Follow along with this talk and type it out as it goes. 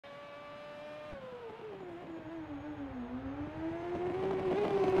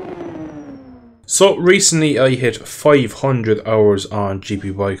So recently I hit 500 hours on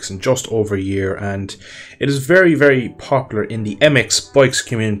GP Bikes in just over a year, and it is very popular in the MX Bikes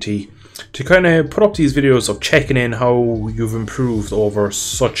community to kind of put up these videos of checking in how you've improved over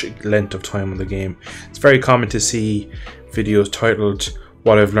such a length of time on the game. It's very common to see videos titled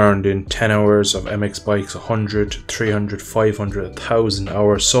what I've learned in 10 hours of MX Bikes, 100, 300, 500, 1000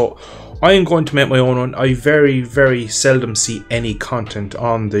 hours. So I am going to make my own one. I very seldom see any content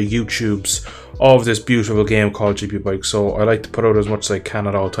on the YouTubes of this beautiful game called GP Bikes, so I like to put out as much as I can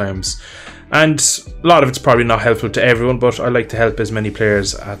at all times. And a lot of it's probably not helpful to everyone, but I like to help as many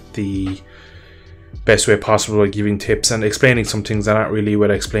players at the best way possible by giving tips and explaining some things that aren't really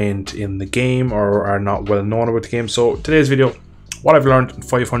well explained in the game or are not well known about the game. So today's video, what I've learned in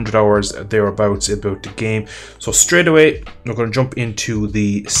 500 hours thereabouts about the game. So straight away we're going to jump into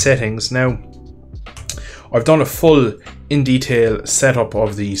the settings. Now I've done a full in detail setup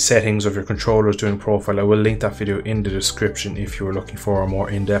of the settings of your controllers during profile. I will link that video in the description if you are looking for a more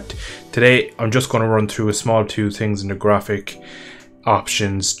in-depth. Today I'm just going to run through a small few things in the graphic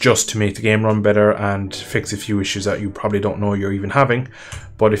options just to make the game run better and fix a few issues that you probably don't know you're even having.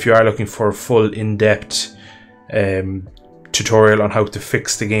 But if you are looking for a full in-depth tutorial on how to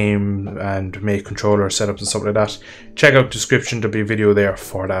fix the game and make controller setups and stuff like that, check out the description. There'll be a video there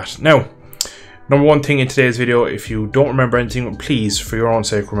for that. Now, number one thing in today's video, if you don't remember anything, please, for your own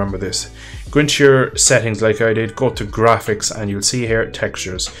sake, remember this. Go into your settings like I did, go to graphics, and you'll see here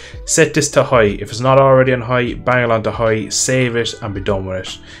textures. Set this to high. If it's not already on high, bang it on to high, save it, and be done with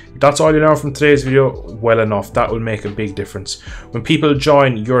it. If that's all you learn from today's video, well enough. That will make a big difference. When people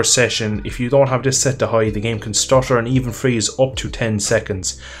join your session, if you don't have this set to high, the game can stutter and even freeze up to 10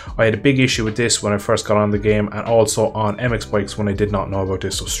 seconds. I had a big issue with this when I first got on the game, and also on MX Bikes when I did not know about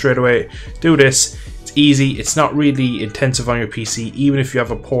this. So straight away, do this. It's easy, it's not really intensive on your PC. Even if you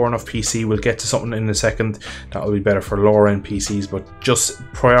have a poor enough PC, we'll get to something in a second that will be better for lower end PCs, but just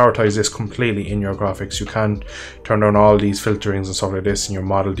prioritize this completely in your graphics. You can turn down all these filterings and stuff like this in your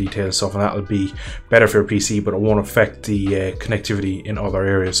model detail stuff, and that will be better for your PC, but it won't affect the connectivity in other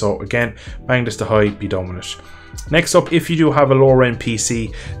areas. So again, bang this to high, be done with it. Next up, if you do have a lower end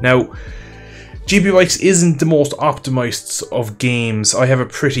PC, now GP Bikes isn't the most optimized of games. I have a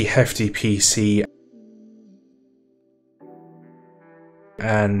pretty hefty PC,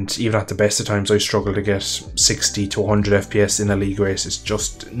 and even at the best of times I struggle to get 60 to 100 FPS in a league race. It's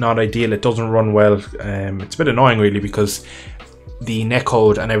just not ideal. It doesn't run well. It's a bit annoying really, because the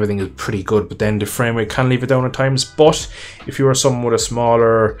netcode and everything is pretty good, but then the frame rate can leave it down at times. But if you are someone with a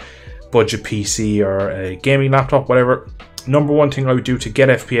smaller budget PC or a gaming laptop, whatever, number one thing I would do to get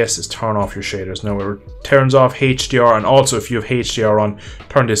FPS is turn off your shaders. Now it turns off HDR, and also if you have HDR on,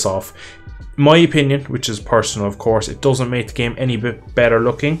 turn this off. My opinion, which is personal of course, it doesn't make the game any bit better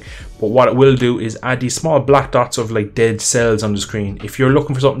looking, but what it will do is add these small black dots of like dead cells on the screen. If you're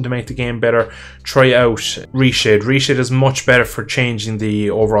looking for something to make the game better, try out Reshade. Reshade is much better for changing the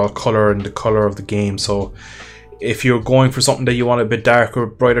overall color and the color of the game. So if you're going for something that you want a bit darker,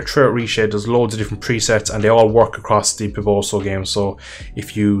 brighter, try out Reshade. There's loads of different presets and they all work across the Piboso game. So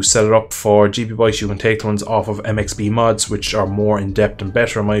if you set it up for GP Bikes, you can take the ones off of MXB mods, which are more in depth and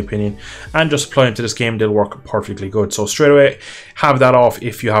better in my opinion, and just apply them to this game. They'll work perfectly good. So straight away, have that off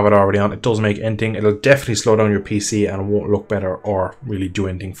if you have it already on. It doesn't make anything. It'll definitely slow down your PC and it won't look better or really do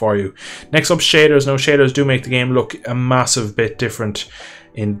anything for you. Next up, shaders. Now shaders do make the game look a massive bit different.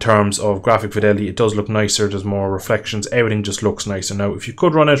 In terms of graphic fidelity, it does look nicer, there's more reflections, everything just looks nicer. Now if you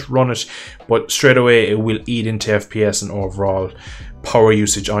could run it, but straight away it will eat into FPS and overall power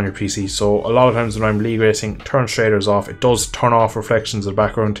usage on your PC. So a lot of times when I'm league racing, turn shaders off. It does turn off reflections in the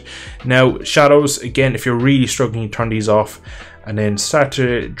background. Now shadows, again, if you're really struggling, turn these off and then start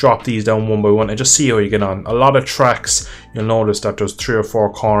to drop these down one by one and just see how you get on. A lot of tracks, you'll notice that there's 3 or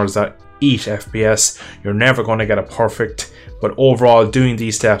 4 corners that eat FPS. You're never going to get it perfect, but overall doing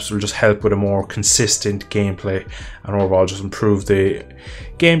these steps will just help with a more consistent gameplay and overall just improve the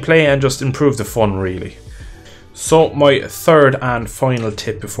gameplay and just improve the fun really. So my third and final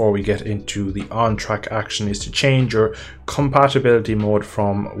tip before we get into the on-track action is to change your compatibility mode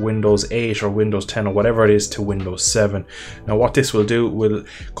from Windows 8 or Windows 10 or whatever it is to Windows 7. Now what this will do will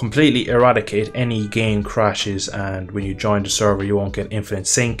completely eradicate any game crashes, and when you join the server you won't get infinite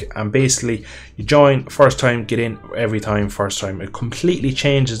sync, and basically you join first time, get in every time first time. It completely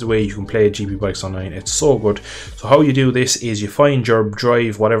changes the way you can play GP Bikes Online. It's so good. So how you do this is you find your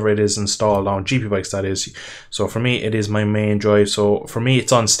drive, whatever it is installed on GP Bikes, that is. So for me it is my main drive. So for me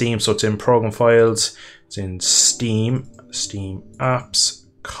it's on Steam, so it's in Program Files, it's in Steam, Steam Apps,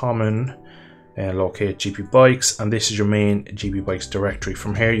 Common, locate GP Bikes, and this is your main GP Bikes directory.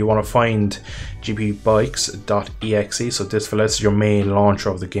 From here you want to find gpbikes.exe, so this is your main launcher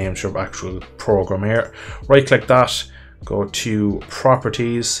of the game, so your actual program here. Right click that, go to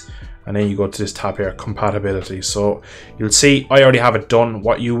properties, and then you go to this tab here, compatibility. So you'll see I already have it done.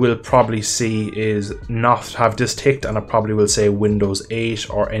 What you will probably see is not have this ticked, and it probably will say Windows 8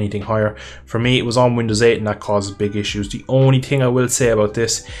 or anything higher. For me it was on Windows 8 and that causes big issues. The only thing I will say about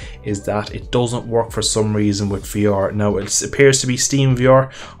this is that it doesn't work for some reason with VR. Now it appears to be Steam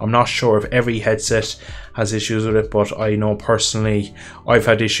VR. I'm not sure if every headset has issues with it, but I know personally I've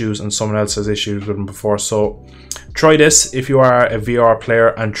had issues and someone else has issues with them before. So try this if you are a VR player,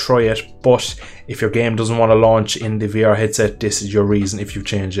 and try it. But if your game doesn't want to launch in the VR headset, this is your reason if you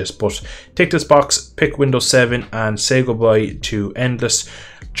change this. But tick this box, pick Windows 7, and say goodbye to endless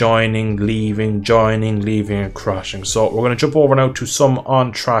joining, leaving, and crashing. So we're going to jump over now to some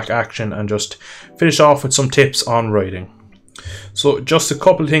on-track action and just finish off with some tips on riding. So just a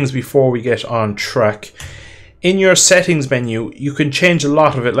couple of things before we get on track. In your settings menu, you can change a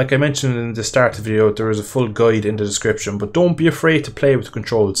lot of it. Like I mentioned in the start of the video, there is a full guide in the description, but don't be afraid to play with the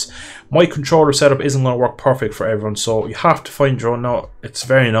controls. My controller setup isn't going to work perfect for everyone, so you have to find your own. Now, it's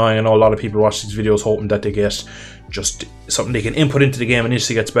very annoying. I know a lot of people watch these videos hoping that they get just something they can input into the game and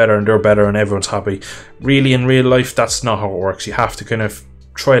instantly gets better and they're better and everyone's happy. Really, in real life, that's not how it works. You have to kind of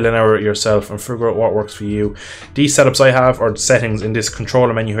trial and error it yourself and figure out what works for you. These setups I have, or settings in this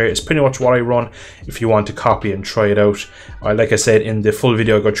controller menu here, is pretty much what I run if you want to copy and try it out. Like I said in the full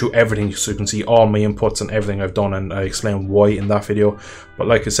video, I go through everything so you can see all my inputs and everything I've done, and I explain why in that video. But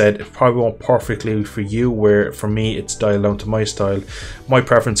like I said, it probably won't perfectly for you, where for me it's dialed down to my style, my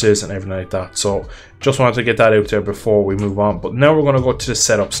preferences and everything like that. So just wanted to get that out there before we move on. But now we're going to go to the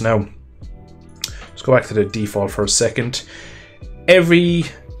setups. Now let's go back to the default for a second. Every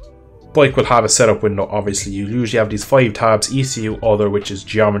bike will have a setup window. Obviously you usually have these 5 tabs: ECU, other, which is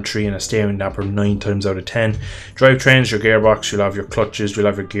geometry and a steering damper 9 times out of 10, drivetrains, your gearbox, you'll have your clutches, you'll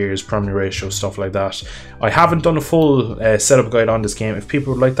have your gears, primary ratio, stuff like that. I haven't done a full setup guide on this game. If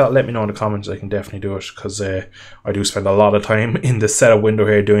people would like that, let me know in the comments. I can definitely do it, because I do spend a lot of time in the setup window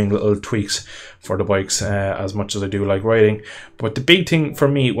here doing little tweaks for the bikes, as much as I do like riding. But the big thing for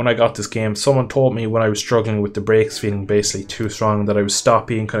me when I got this game, someone told me when I was struggling with the brakes feeling basically too strong, that I was stop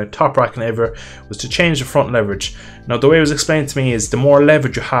being kind of top racking ever, was to change the front leverage. Now the way it was explained to me is the more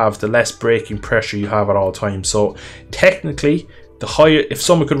leverage you have, the less braking pressure you have at all times. So technically, the higher, if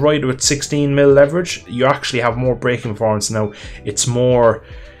someone could ride with 16mm leverage, you actually have more braking performance. Now it's more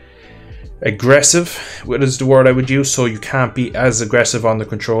aggressive, what is the word I would use, so you can't be as aggressive on the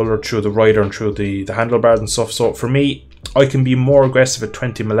controller through the rider and through the handlebars and stuff. So for me, I can be more aggressive at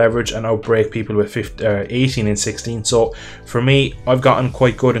 20mm leverage and outbrake people with 18 and 16. So for me, I've gotten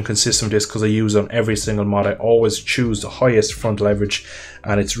quite good and consistent with this because I use it on every single mod. I always choose the highest front leverage,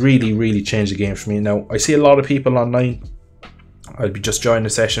 and it's really changed the game for me. Now I see a lot of people online, I'll be just joining the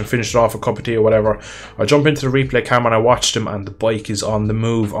session, finish it off, a cup of tea or whatever, I jump into the replay camera and I watch them, and the bike is on the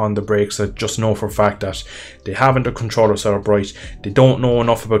move on the brakes. I just know for a fact that they haven't the controller set up right, they don't know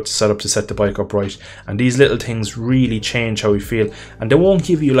enough about the setup to set the bike up right, and these little things really change how you feel. And they won't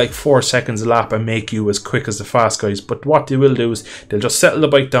give you like 4 seconds a lap and make you as quick as the fast guys, but what they will do is they'll just settle the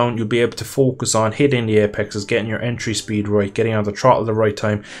bike down. You'll be able to focus on hitting the apexes, getting your entry speed right, getting on the throttle at the right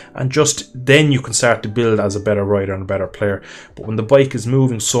time, and just then you can start to build as a better rider and a better player. But when the bike is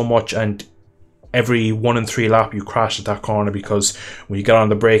moving so much and every 1 in 3 lap you crash at that corner, because when you get on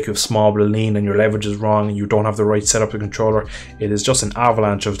the brake you have small bit of lean and your leverage is wrong and you don't have the right setup of the controller, it is just an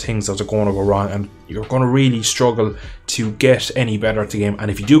avalanche of things that are going to go wrong, and you're going to really struggle to get any better at the game.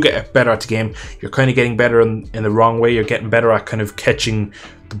 And if you do get better at the game, you're kind of getting better in the wrong way. You're getting better at kind of catching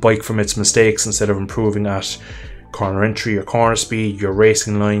the bike from its mistakes instead of improving at corner entry, your corner speed, your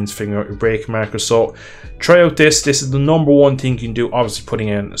racing lines, figuring out your brake markers. So try out this. This is the #1 thing you can do. Obviously putting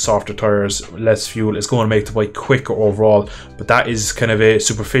in softer tires, less fuel, is going to make the bike quicker overall, but that is kind of a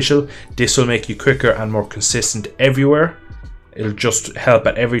superficial. This will make you quicker and more consistent everywhere. It'll just help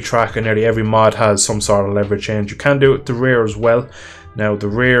at every track, and nearly every mod has some sort of leverage change. You can do it with the rear as well. Now the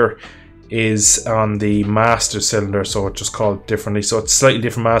rear is on the master cylinder, so it's just called differently, so it's slightly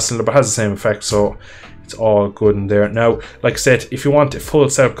different master cylinder but has the same effect, so it's all good in there. Now like I said, if you want a full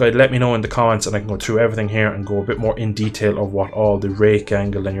setup guide, let me know in the comments and I can go through everything here and go a bit more in detail of what all the rake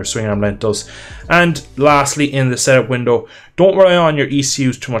angle and your swing arm length does. And lastly, in the setup window, don't rely on your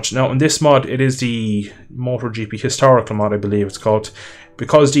ECUs too much. Now in this mod, it is the MotoGP historical mod, I believe it's called,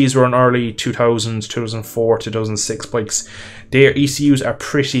 because these were in early 2000s, 2004, 2006 bikes. Their ECUs are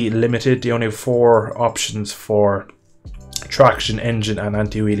pretty limited. They only have 4 options for traction, engine and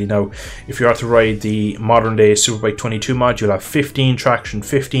anti-wheelie. Now if you are to ride the modern day Superbike 22 mod, you'll have 15 traction,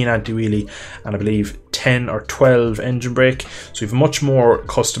 15 anti-wheelie, and I believe 10 or 12 engine brake, so you have much more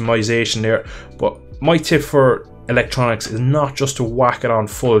customization there. But my tip for electronics is not just to whack it on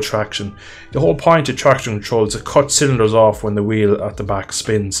full traction. The whole point of traction control is to cut cylinders off when the wheel at the back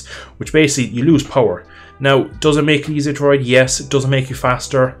spins, which basically you lose power. Now, does it make it easier to ride? Yes. Does it make you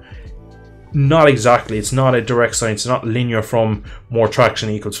faster? Not exactly. It's not a direct science. It's not linear from more traction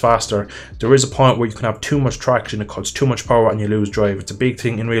equals faster. There is a point where you can have too much traction, it cuts too much power and you lose drive. It's a big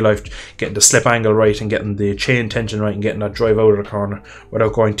thing in real life, getting the slip angle right and getting the chain tension right and getting that drive out of the corner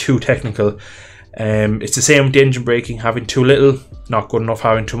without going too technical. It's the same with the engine braking. Having too little, not good enough.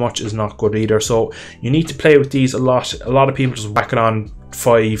 Having too much is not good either. So you need to play with these a lot. A lot of people just whack it on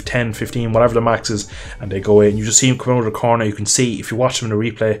 5, 10, 15, whatever the max is, and they go in. You just see them come out of the corner. You can see, if you watch them in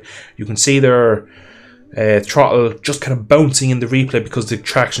the replay, you can see their throttle just kind of bouncing in the replay because the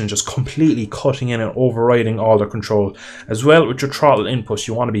traction is just completely cutting in and overriding all their control. As well with your throttle inputs,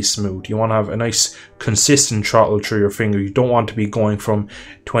 you want to be smooth. You want to have a nice consistent throttle through your finger. You don't want to be going from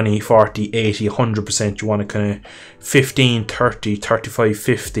 20, 40, 80, 100%. You want to kind of 15, 30, 35,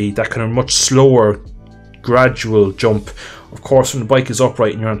 50, that kind of much slower gradual jump. Of course, when the bike is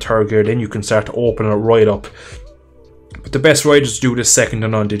upright and you're on third gear, then you can start to open it right up. But the best riders do this second to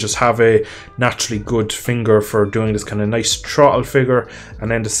none. They just have a naturally good finger for doing this kind of nice throttle figure, and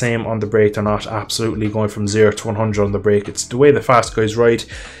then the same on the brake. They're not absolutely going from 0 to 100 on the brake. It's the way the fast guys ride.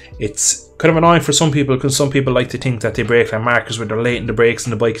 It's kind of annoying for some people because some people like to think that they brake like Marcus, where they're late in the brakes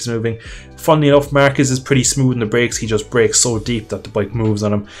and the bike is moving. Funnily enough, Marcus is pretty smooth in the brakes. He just brakes so deep that the bike moves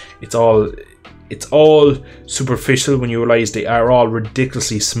on him. It's all superficial when you realize they are all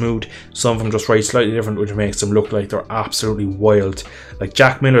ridiculously smooth. Some of them just ride slightly different, which makes them look like they're absolutely wild. Like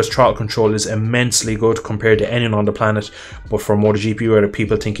Jack Miller's throttle control is immensely good compared to anyone on the planet, but for a MotoGP rider,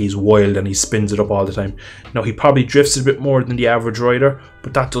 people think he's wild and he spins it up all the time. Now, he probably drifts a bit more than the average rider,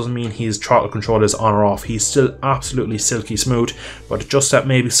 but that doesn't mean his throttle control is on or off. He's still absolutely silky smooth, but just at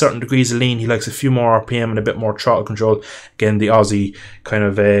maybe certain degrees of lean, he likes a few more RPM and a bit more throttle control. Again, the Aussie kind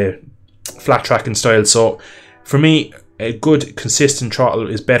of flat tracking style. So for me, a good consistent throttle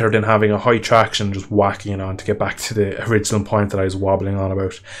is better than having a high traction just whacking it on, to get back to the original point that I was wobbling on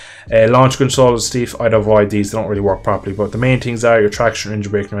about. Launch controls, Steve, I'd avoid these. They don't really work properly, but the main things are your traction,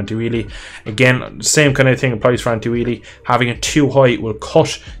 engine brake and anti-wheelie. Again, the same kind of thing applies for anti-wheelie. Having it too high will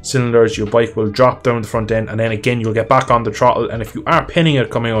cut cylinders, your bike will drop down the front end, and then again you'll get back on the throttle, and if you are pinning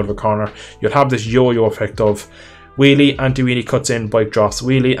it coming out of a corner, you'll have this yo-yo effect of wheelie, anti-wheelie cuts in, bike drops,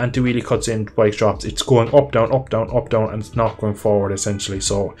 wheelie, anti-wheelie cuts in, bike drops. It's going up, down, up, down, up, down, and it's not going forward essentially.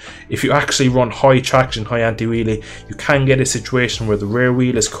 So if you actually run high traction, high anti-wheelie, you can get a situation where the rear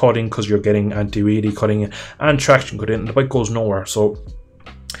wheel is cutting because you're getting anti-wheelie cutting in and traction cut in, and the bike goes nowhere. So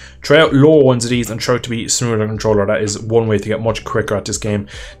try out lower ones of these and try to be smoother controller. That is one way to get much quicker at this game.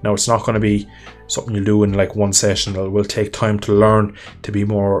 Now, it's not going to be something you do in like one session. It will take time to learn to be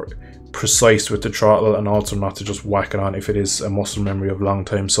more precise with the throttle, and also not to just whack it on if it is a muscle memory of a long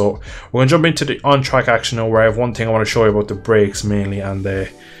time. So we're going to jump into the on-track action now, where I have one thing I want to show you about the brakes mainly, and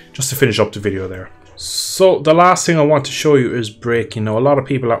just to finish up the video there. So the last thing I want to show you is braking. Now, a lot of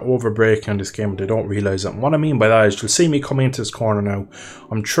people are over braking on this game, but they don't realize it. And what I mean by that is, you'll see me coming into this corner now.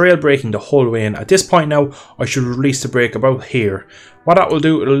 I'm trail braking the whole way in. At this point now, I should release the brake about here. What that will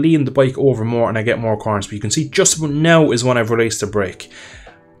do, it'll lean the bike over more and I get more corners. But you can see just about now is when I've released the brake.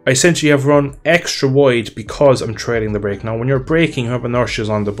 I essentially have run extra wide because I'm trailing the brake. Now, when you're braking, you have inertia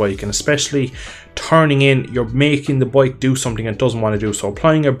on the bike, and especially turning in, you're making the bike do something it doesn't want to do. So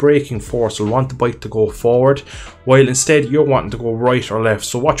applying a braking force will want the bike to go forward, while instead you're wanting to go right or left.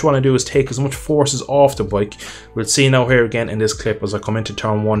 So what you want to do is take as much forces off the bike. We'll see now here again in this clip as I come into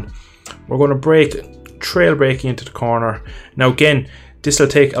turn one. We're going to brake, trail braking into the corner. Now again, this will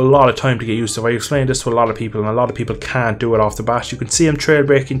take a lot of time to get used to. I explained this to a lot of people, and a lot of people can't do it off the bat. You can see I'm trail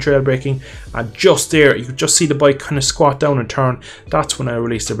braking, and just there, you can just see the bike kind of squat down and turn. That's when I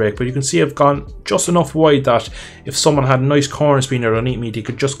release the brake. But you can see I've gone just enough wide that if someone had a nice corner speed underneath me, they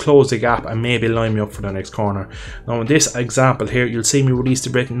could just close the gap and maybe line me up for the next corner. Now in this example here, you'll see me release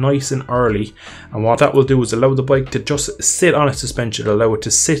the brake nice and early, and what that will do is allow the bike to just sit on its suspension, allow it to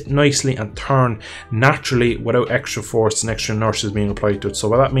sit nicely and turn naturally without extra force and extra inertia being applied to it. So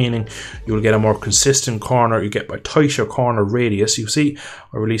by that meaning, you'll get a more consistent corner, you get a tighter corner radius. You see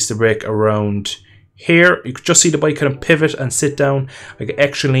I release the brake around Here, you could just see the bike kind of pivot and sit down. I get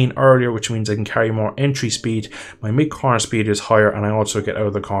extra lean earlier, which means I can carry more entry speed. My mid-corner speed is higher, and I also get out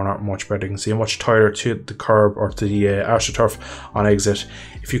of the corner much better. You can see I'm much tighter to the curb or to the AstroTurf on exit.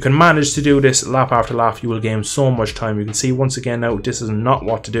 If you can manage to do this lap after lap, you will gain so much time. You can see once again now, this is not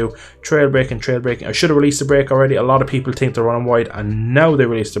what to do. Trail braking. I should have released the brake already. A lot of people think they're running wide, and now they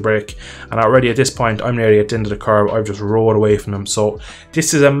release the brake. And already at this point, I'm nearly at the end of the curb. I've just rolled away from them. So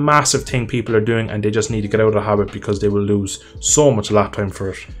this is a massive thing people are doing, and they just need to get out of the habit because they will lose so much lap time for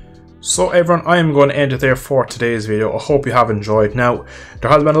it. So everyone, I am going to end it there for today's video. I hope you have enjoyed. Now,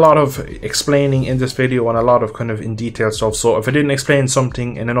 there has been a lot of explaining in this video and a lot of kind of in detail stuff. So if I didn't explain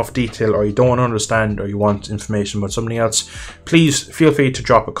something in enough detail, or you don't understand, or you want information about something else, please feel free to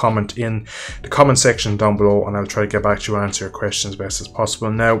drop a comment in the comment section down below, and I'll try to get back to you and answer your questions as best as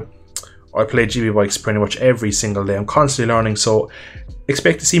possible. Now, I play GB bikes pretty much every single day. I'm constantly learning, so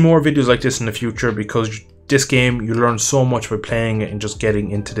expect to see more videos like this in the future, because this game, you learn so much by playing it and just getting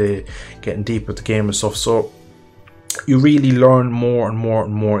deep with the game and stuff. So you really learn more and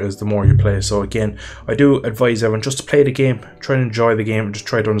more as the more you play. So again, I do advise everyone just to play the game, try and enjoy the game, and just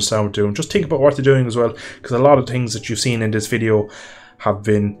try to understand what they're doing. Just think about what they're doing as well, because a lot of things that you've seen in this video have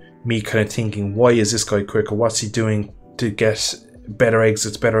been me kind of thinking, why is this guy quicker? What's he doing to get better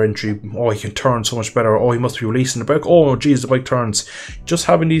exits, better entry? Oh, he can turn so much better. Oh, he must be releasing the bike. Oh geez, the bike turns. Just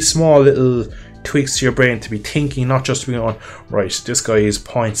having these small little tweaks to your brain to be thinking, not just to be on, right, this guy is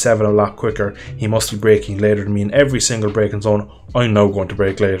 0.7 a lap quicker, he must be braking later than me in every single braking zone, I'm now going to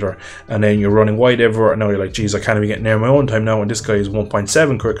brake later. And then you're running wide everywhere, and now you're like, geez, I can't even get near my own time now, and this guy is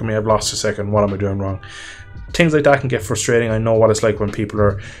 1.7 quicker than me, I've lost a second, what am I doing wrong? Things like that can get frustrating. I know what it's like when people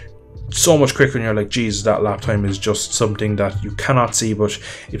are so much quicker and you're like, geez, that lap time is just something that you cannot see. But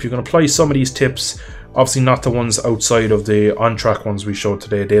if you can apply some of these tips, obviously not the ones outside of the on-track ones we showed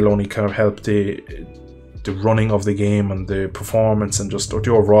today, they'll only kind of help the running of the game and the performance and just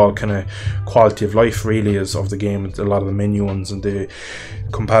the overall kind of quality of life really is of the game. A lot of the menu ones and the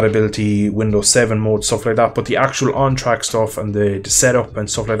compatibility, Windows 7 mode, stuff like that. But the actual on-track stuff and the setup and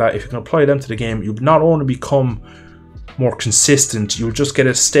stuff like that, if you can apply them to the game, you not only become more consistent, you'll just get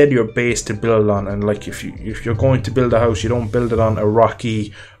a steadier base to build on. And like if you're going to build a house, you don't build it on a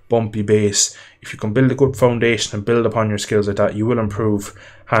rocky, bumpy base. If you can build a good foundation and build upon your skills like that, you will improve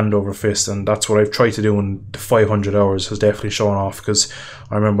hand over fist. And that's what I've tried to do in the 500 hours, has definitely shown off. Because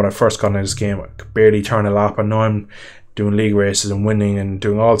I remember when I first got into this game, I could barely turn a lap, and now I'm doing league races and winning and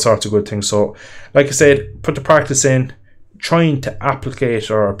doing all sorts of good things. So like I said, put the practice in, trying to applicate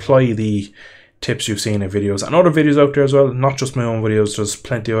or apply the tips you've seen in videos and other videos out there as well, not just my own videos, there's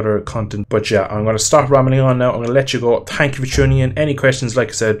plenty of other content. But yeah, I'm going to stop rambling on now. I'm going to let you go. Thank you for tuning in. Any questions, like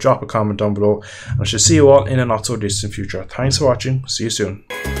I said, drop a comment down below, and I shall see you all in a not so distant future. Thanks for watching. See you soon.